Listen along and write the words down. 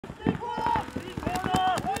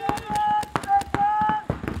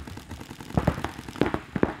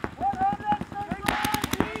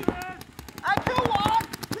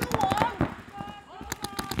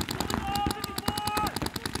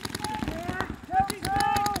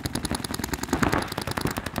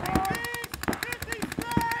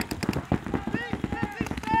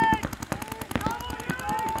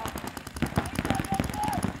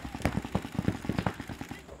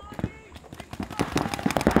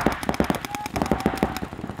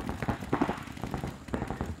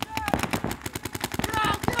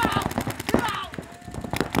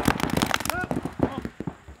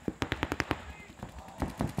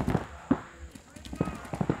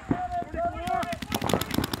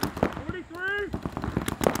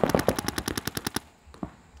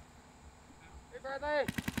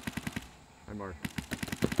Hi, Mark.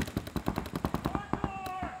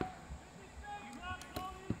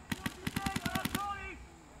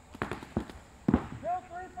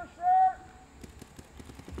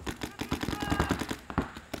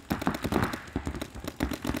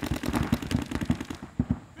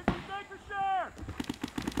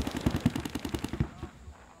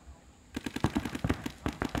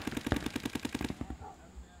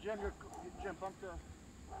 Jim, pump the...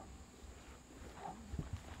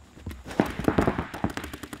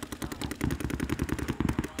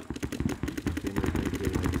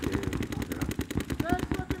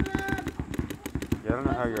 Yeah, I don't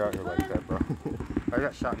know how you're out here like that, bro. I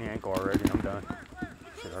got shot in the ankle already. I'm done.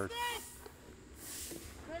 Shit hurts.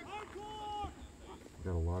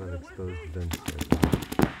 Got a lot of exposed vents right now.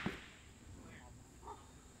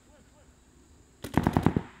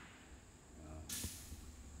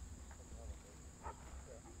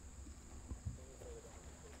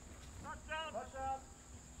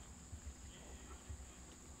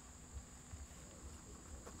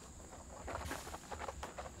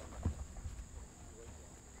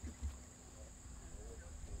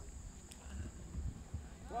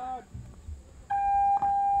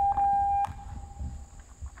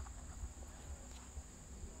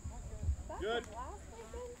 Good.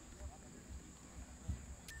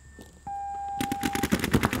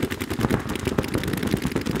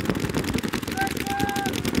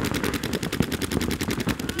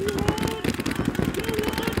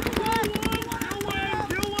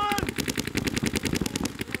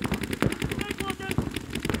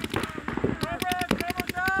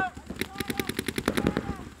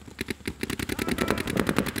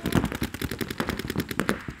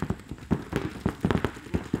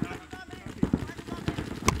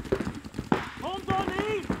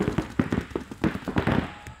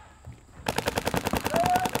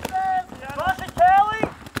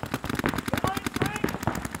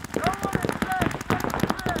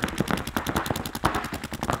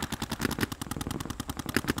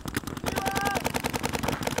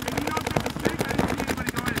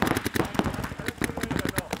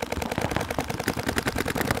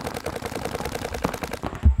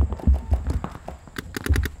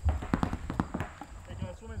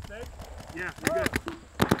 Yeah, we're good.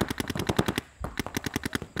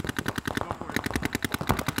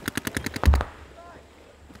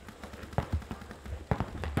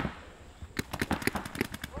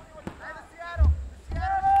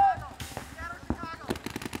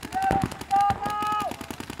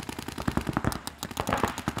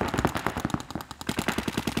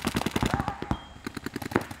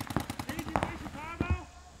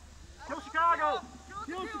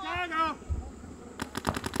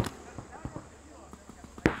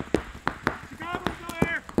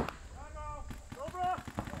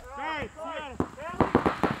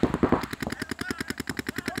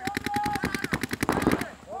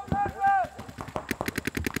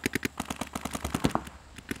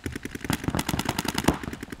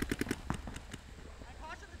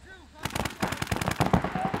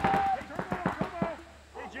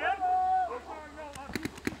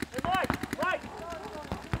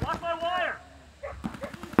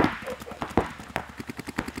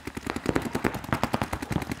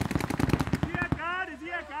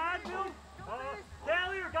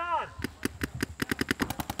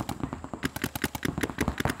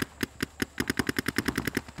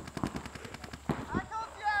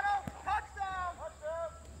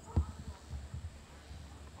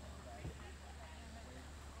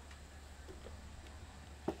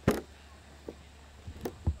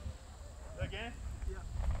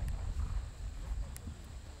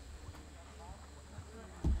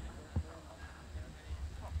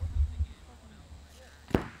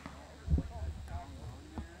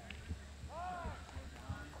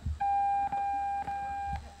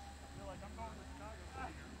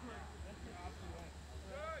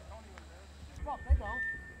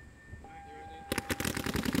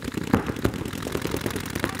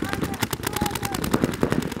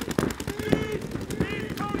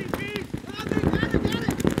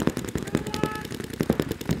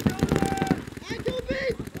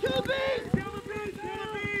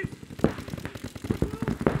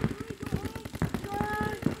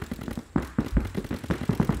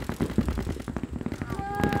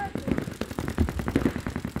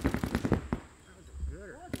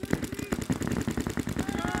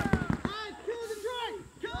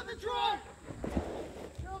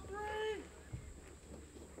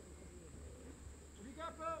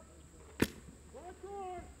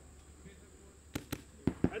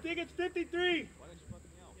 think it's 53. Hey,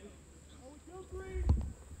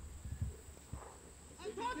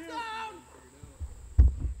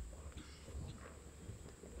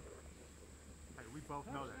 we both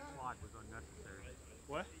know that slide was unnecessary.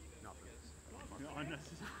 What? Nothing.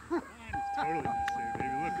 Unnecessary. It's totally necessary,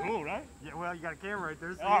 baby. Look cool, right? Yeah, well, you got a camera right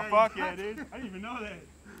there. So Oh, fuck yeah, dude. I didn't even know that.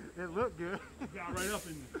 It looked good. Got right up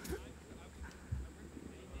in there.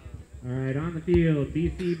 All right, on the field,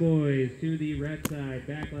 BC boys to the red side,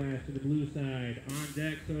 backlash to the blue side. On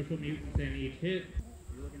deck, social mutants and each hit.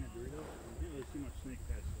 You're looking at Doritos? You can't really see much snake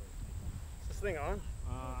patch though. Is this thing on?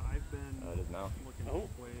 I've been It is now. looking at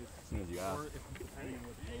both ways. As soon as you ask. Or if, depending on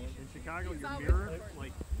what it's called. In Chicago, your mirror,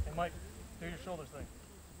 like... Hey, Mike, do your shoulders thing.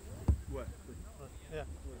 What? Yeah.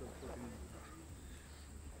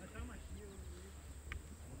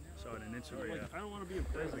 Saw it on Instagram. Like, I don't want to be in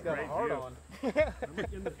frame. He's got a heart on. I'm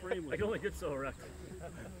like in the frame. Like, I can only get so erect.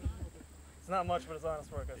 It's not much, but it's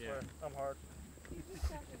honest work, I swear. I'm hard.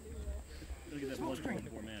 Look at that blood coming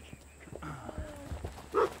before match.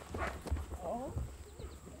 Oh.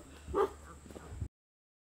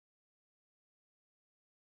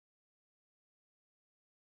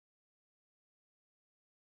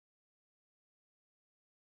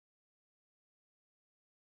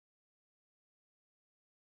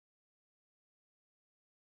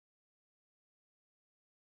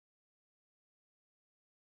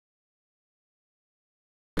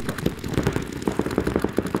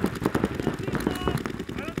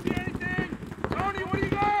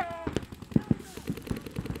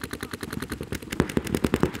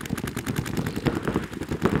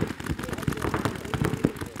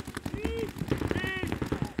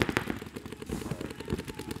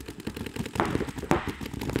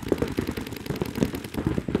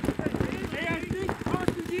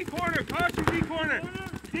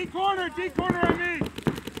 D corner on me!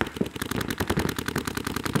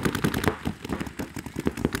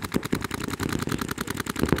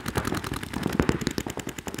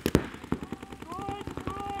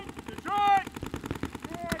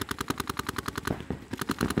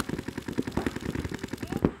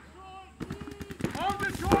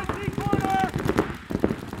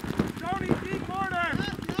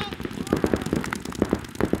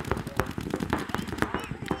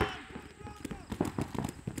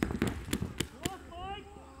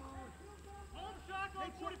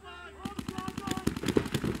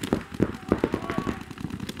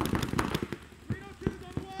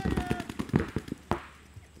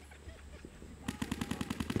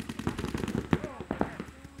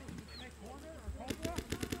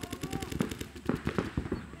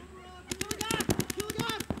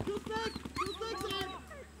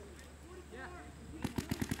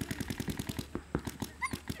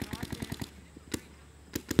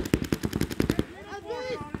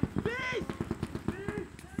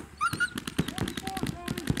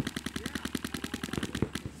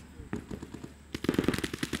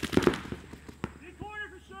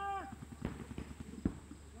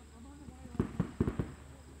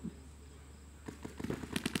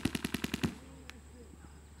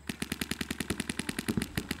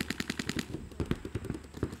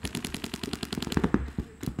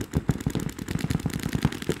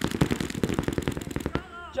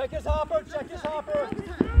 Check his hopper, check his hopper.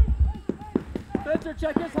 Spencer,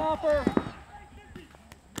 check his hopper.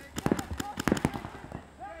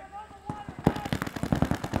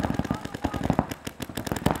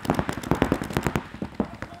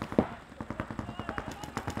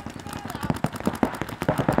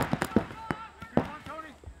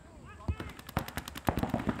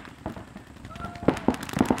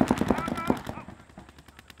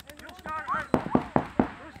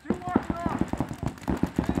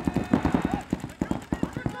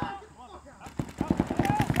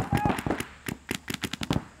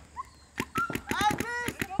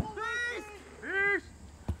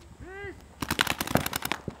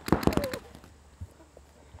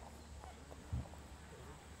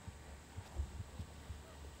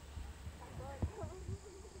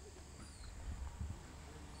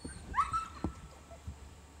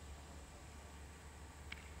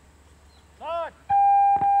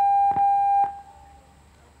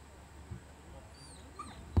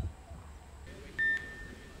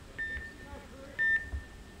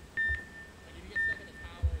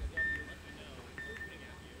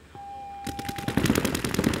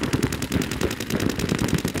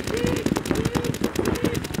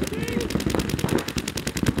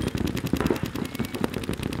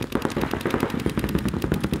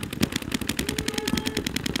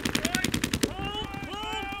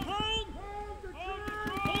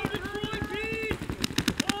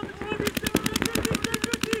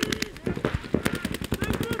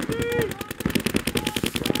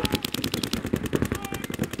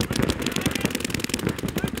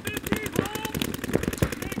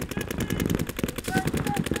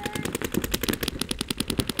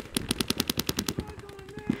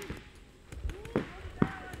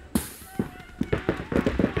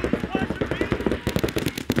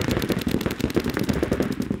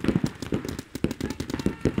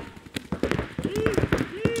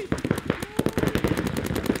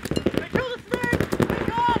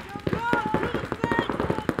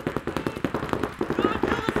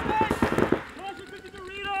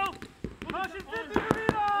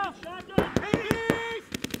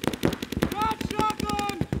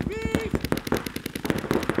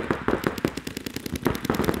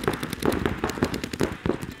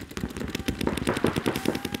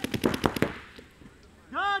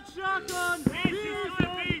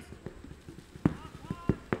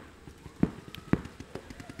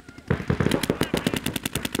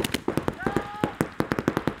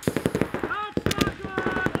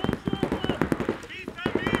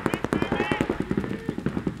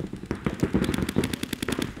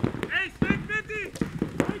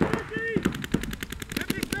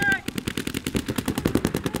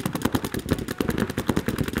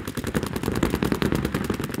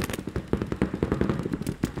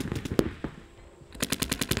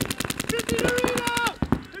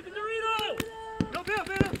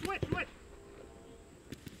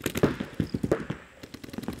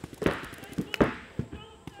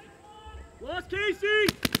 Lost Casey!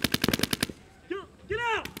 Get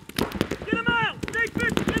out! Get him out! Snake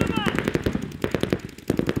fish, get him out!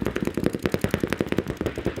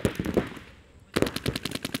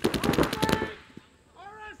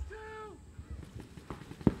 RS2!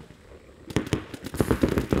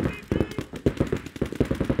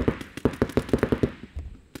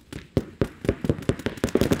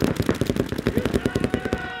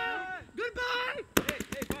 Goodbye!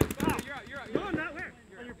 Hey, bud, you're out. No, I'm not where?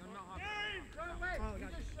 You're not hopping. Go away! Oh, you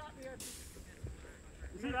just shot me.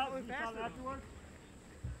 Is it out when you shot afterwards?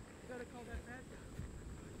 You gotta call that faster.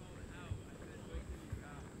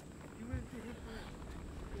 You went to him first.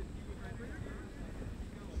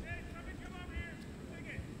 Hey, somebody come over here. Sing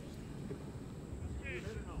it. Okay.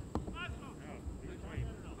 No. Osmo. No, he's clean.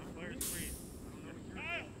 Umpires clean.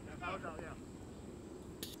 Hey! That was out, yeah.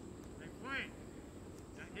 They're clean.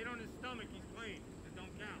 That hit on his stomach, he's clean. It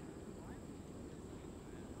don't count.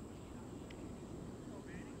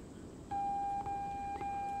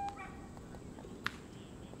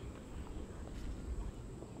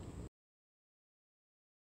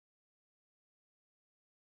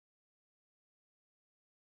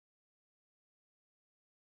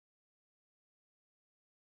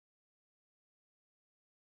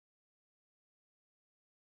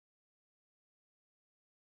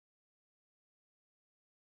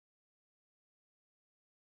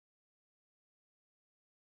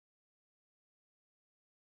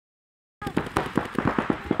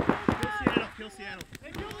 Kill Seattle.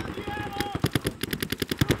 Hey, kill Seattle!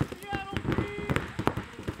 Kill Seattle, please!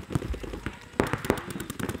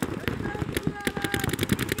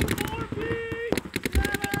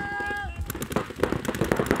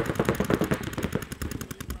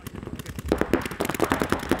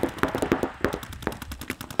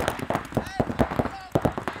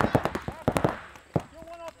 Kill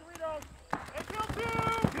one off Doritos! Hey, kill two!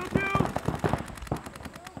 Kill two!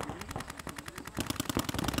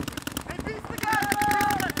 Hey, beast the guy!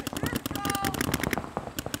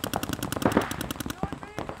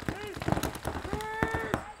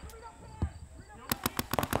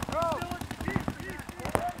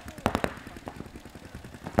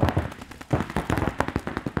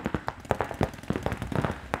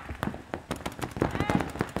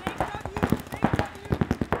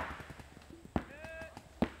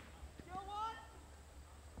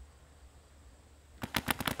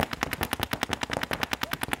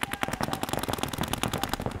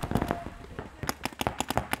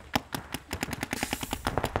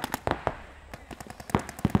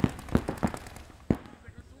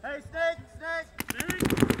 Hey, snake!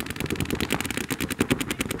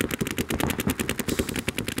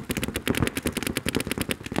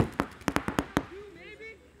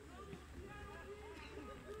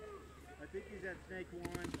 I think he's at snake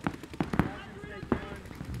one. Snake one.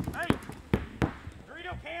 Hey!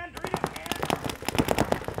 Dorito can!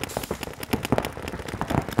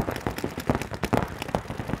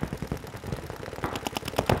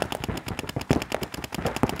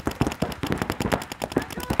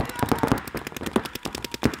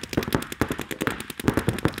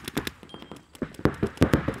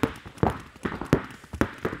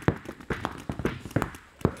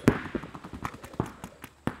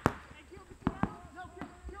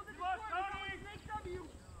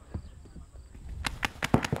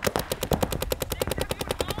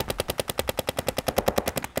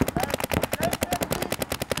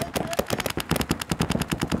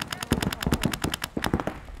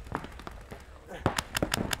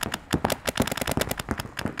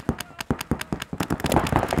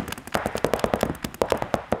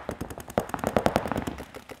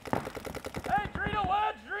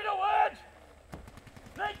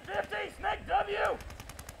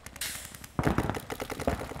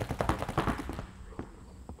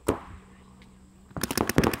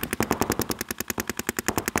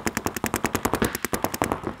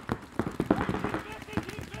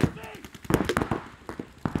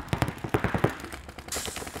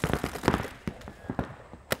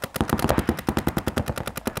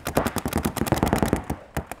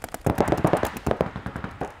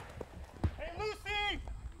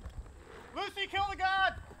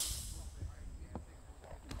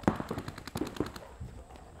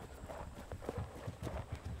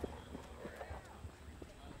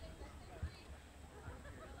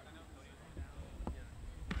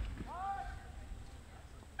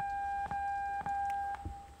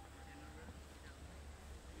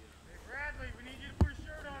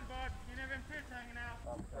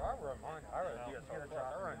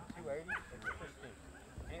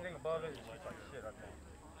 Anything above it is just like shit, I think.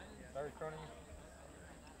 Is that in front of you?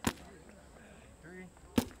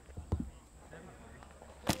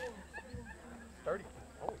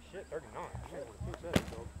 There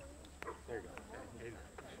you go.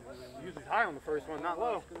 Usually high on the first one, not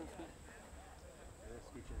low.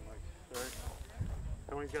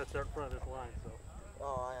 Tony's got to start in front of this line, so.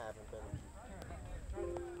 Oh, I haven't been.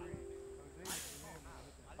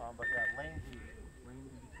 But yeah, Lane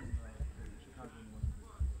between Chicago and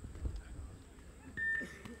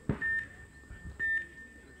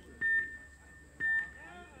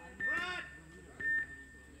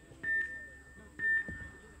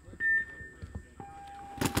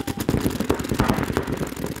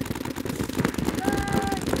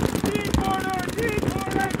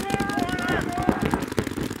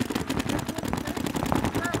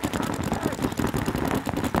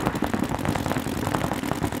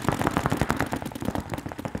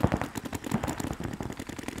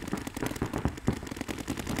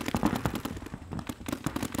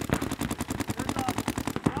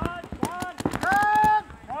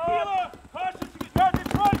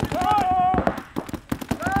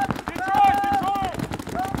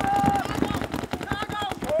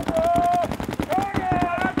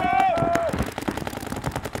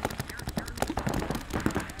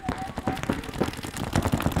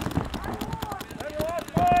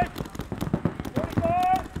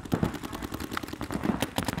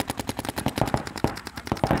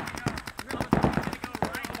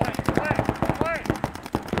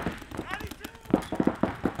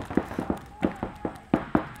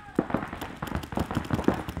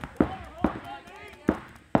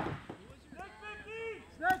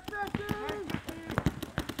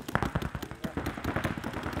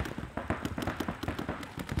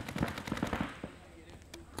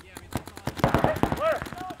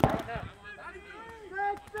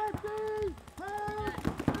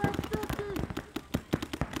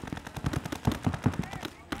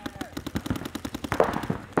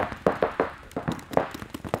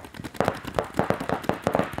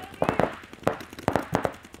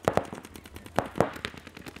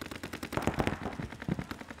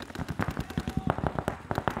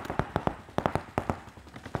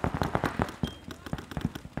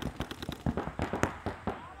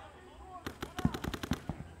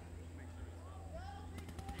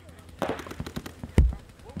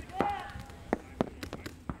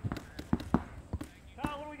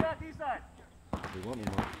They want me,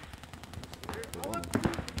 Mark. They want me.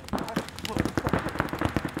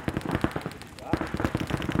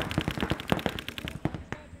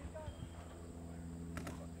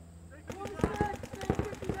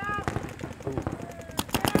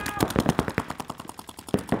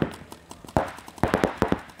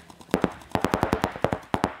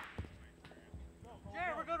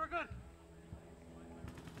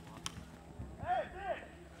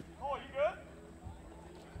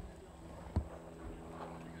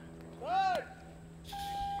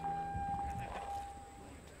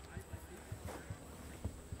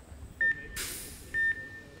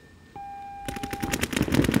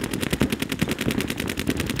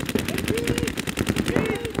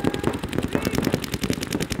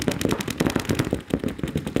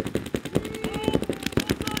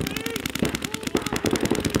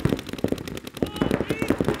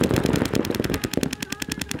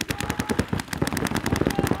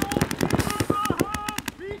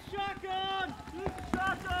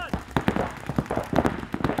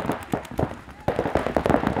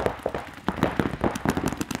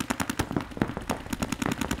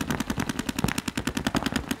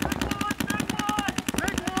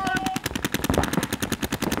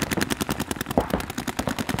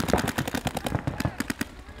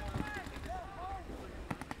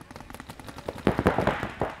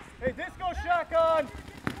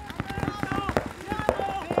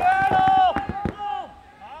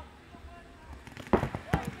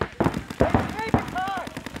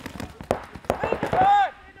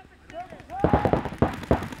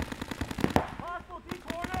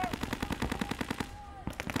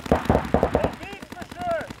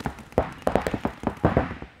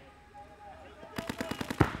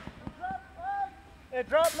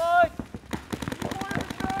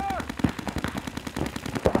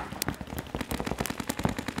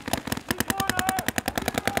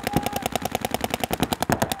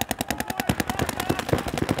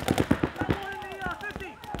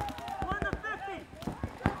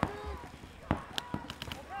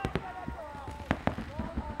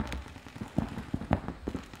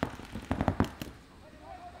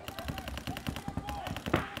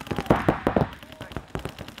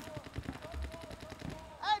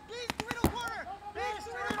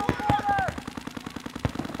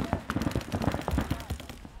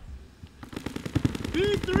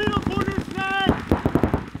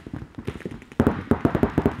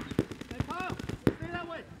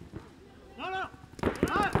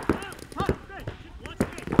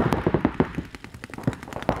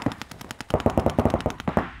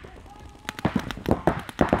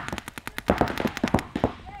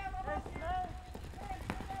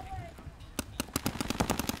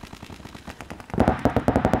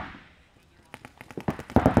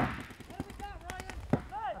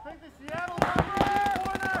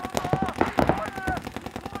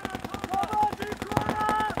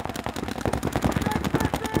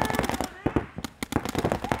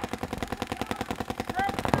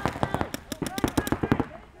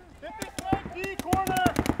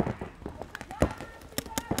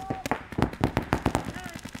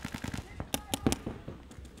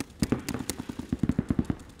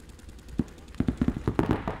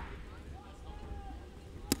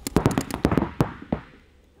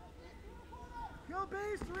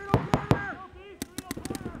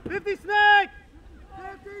 50 snake!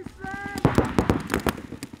 50 snake!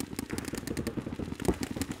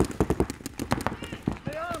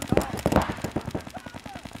 Stay on!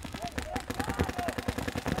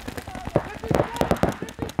 50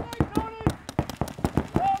 snake, Tony!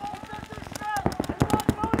 Oh, 50 snake!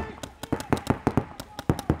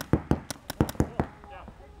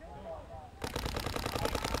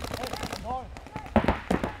 Tony!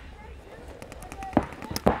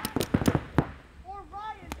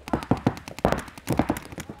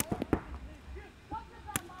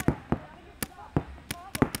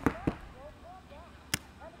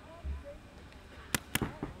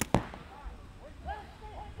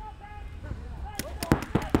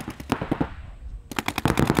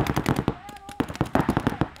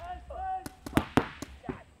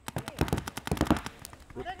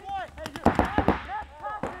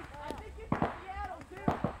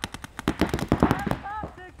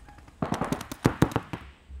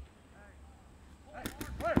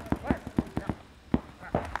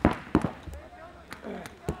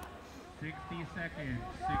 60 seconds.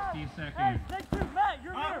 60 seconds. Hey, Matt,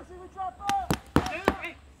 you're here. See we drop off.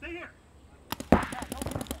 Hey, stay here.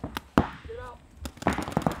 Get out.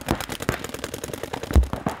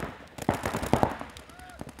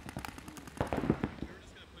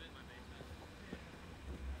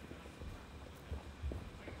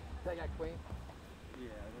 That guy Queen.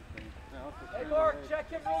 Hey, Mark, check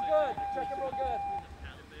him real good. Check him real good.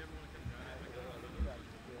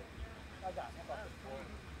 I got him.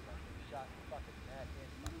 Shot fucking Matt in.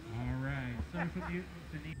 All right. Social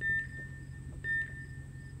mutants and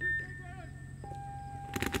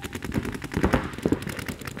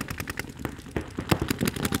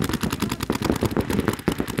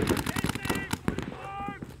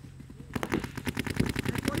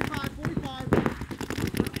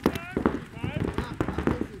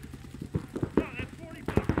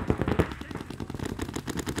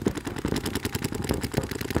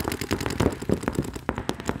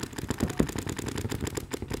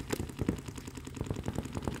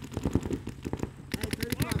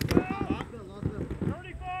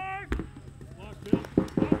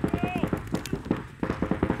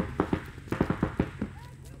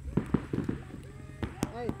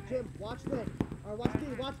Hey, Jim, watch me. Or watch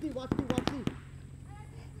me, watch me, watch me, watch me.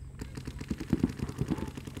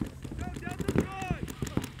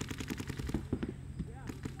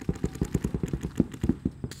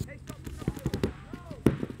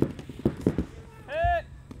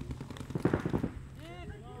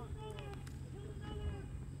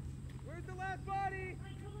 Where's the last body?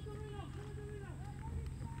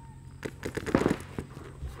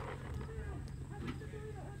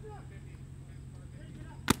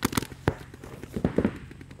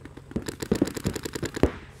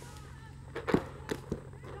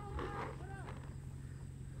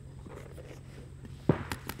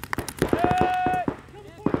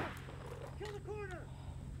 Kill the corner!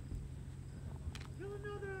 Kill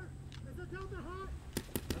another! Is the Delta hot?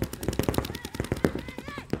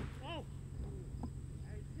 Oh!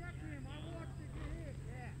 Hey, check him. I watched it get hit.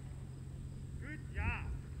 Yeah.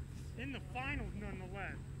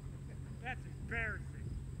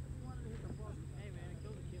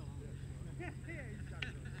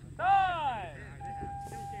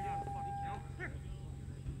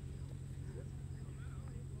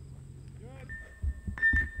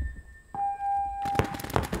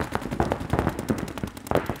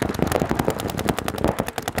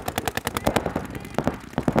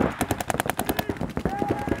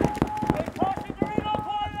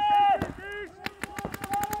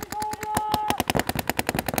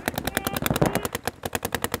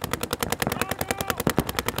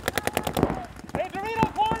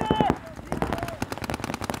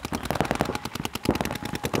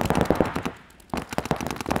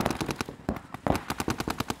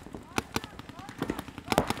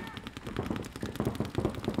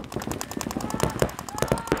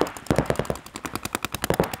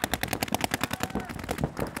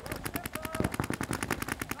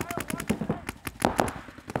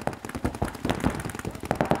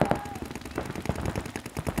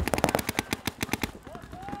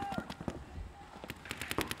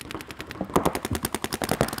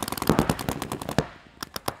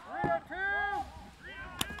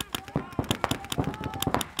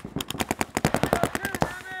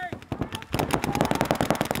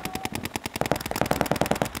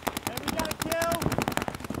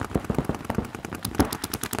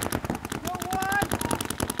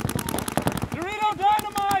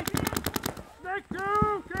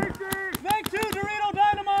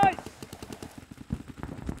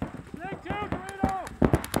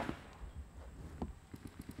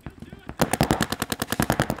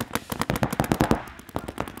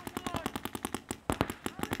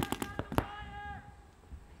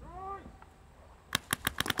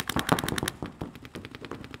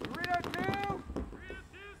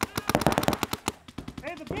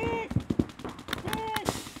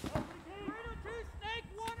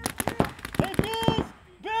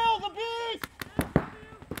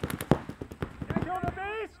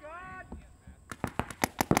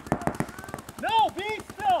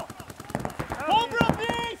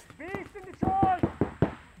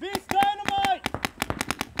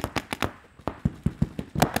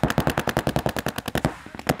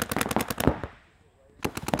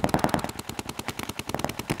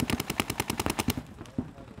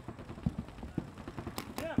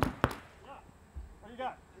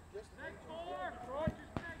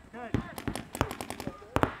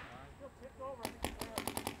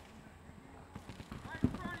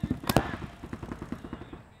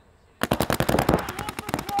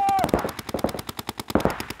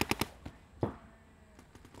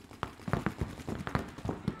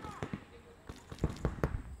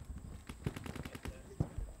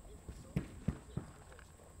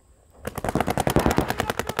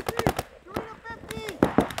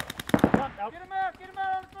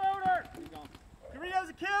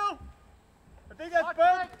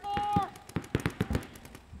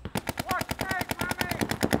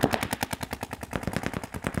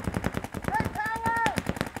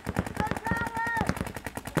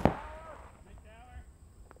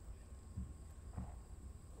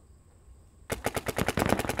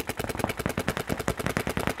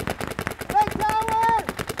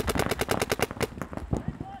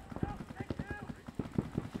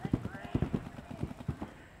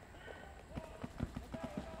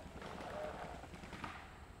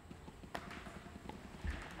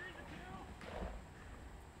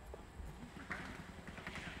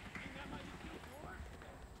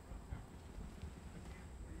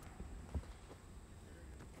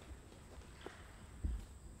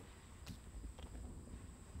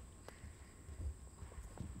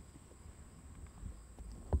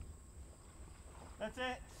 That's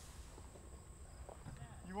it.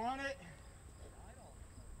 You want it?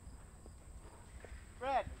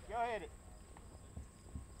 Brad, go hit it.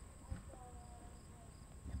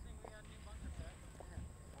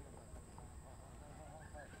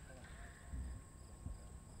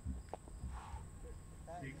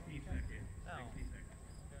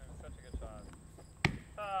 Such a good shot.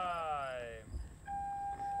 Time.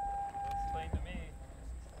 Explain to me.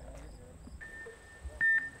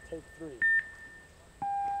 Take 3.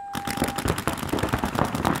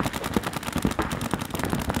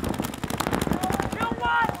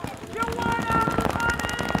 Kill one!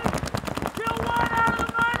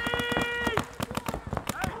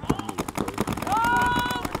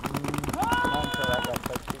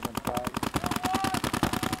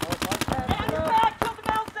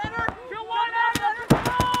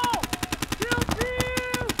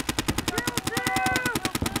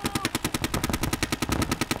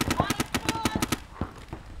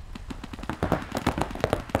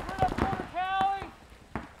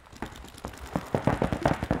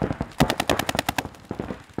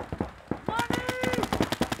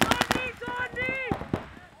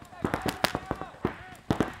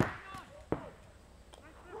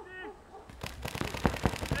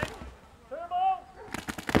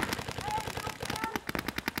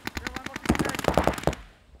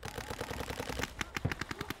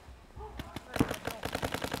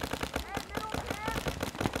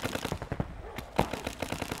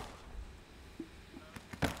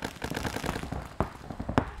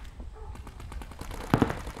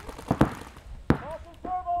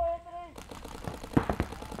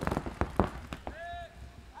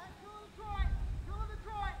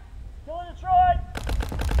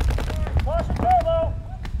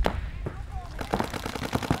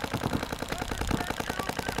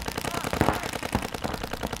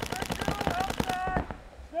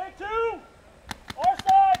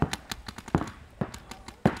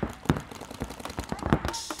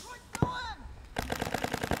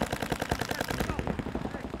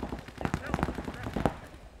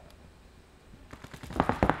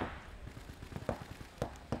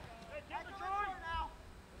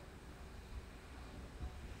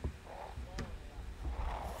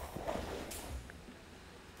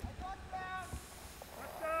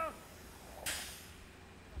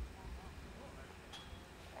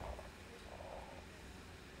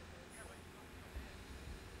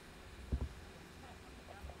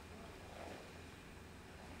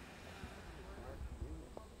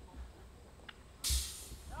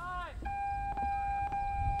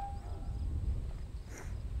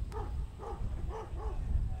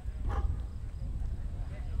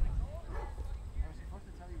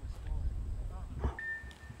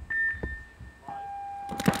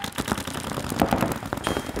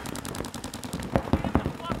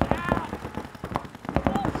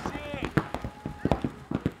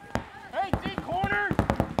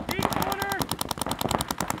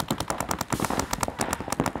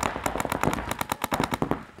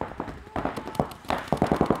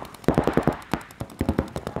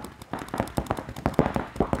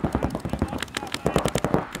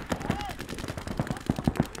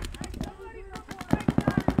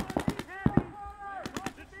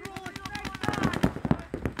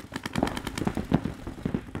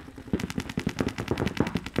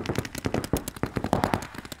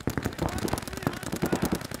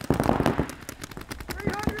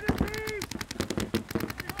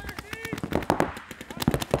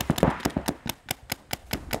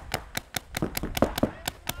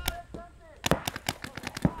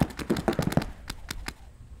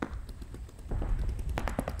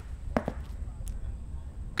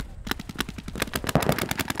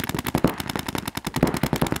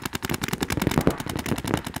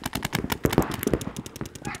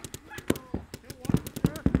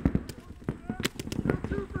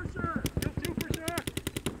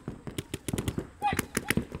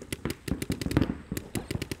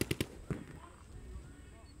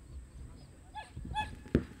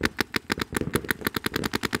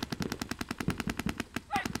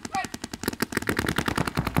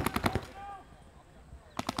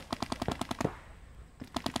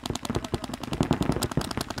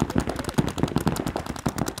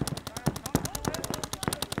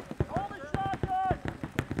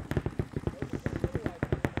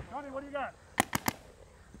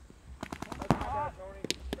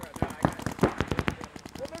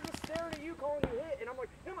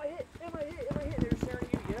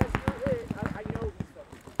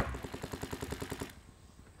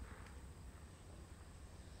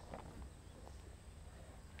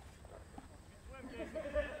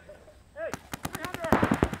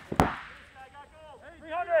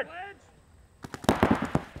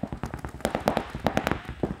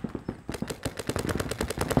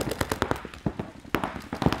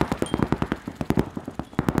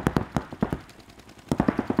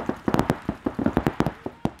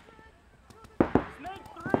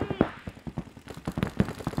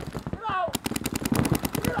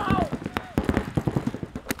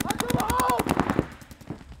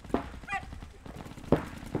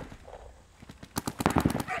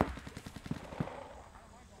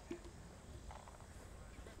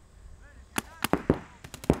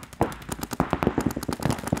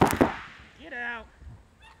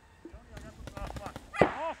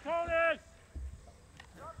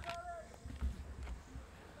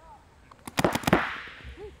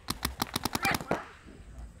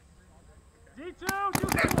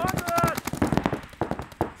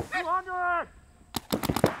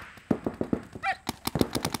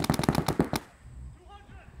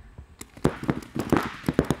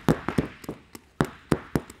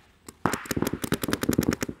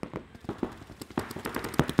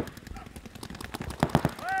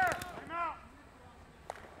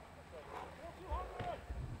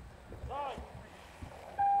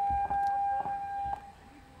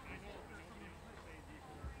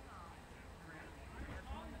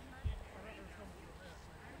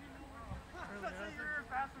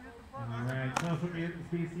 Alright, Social Mutants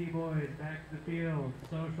BC boys back to the field.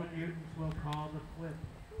 Social Mutants will call the flip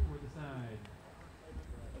for the side.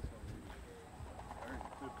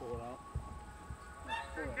 Pull it out.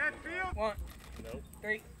 Get field. 1,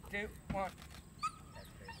 3, 2, 1.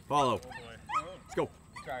 Follow. Oh boy. Let's go.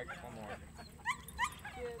 Strike. One more.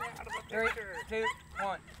 3, 2,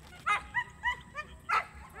 1.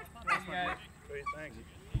 Thank you guys. Great, thanks.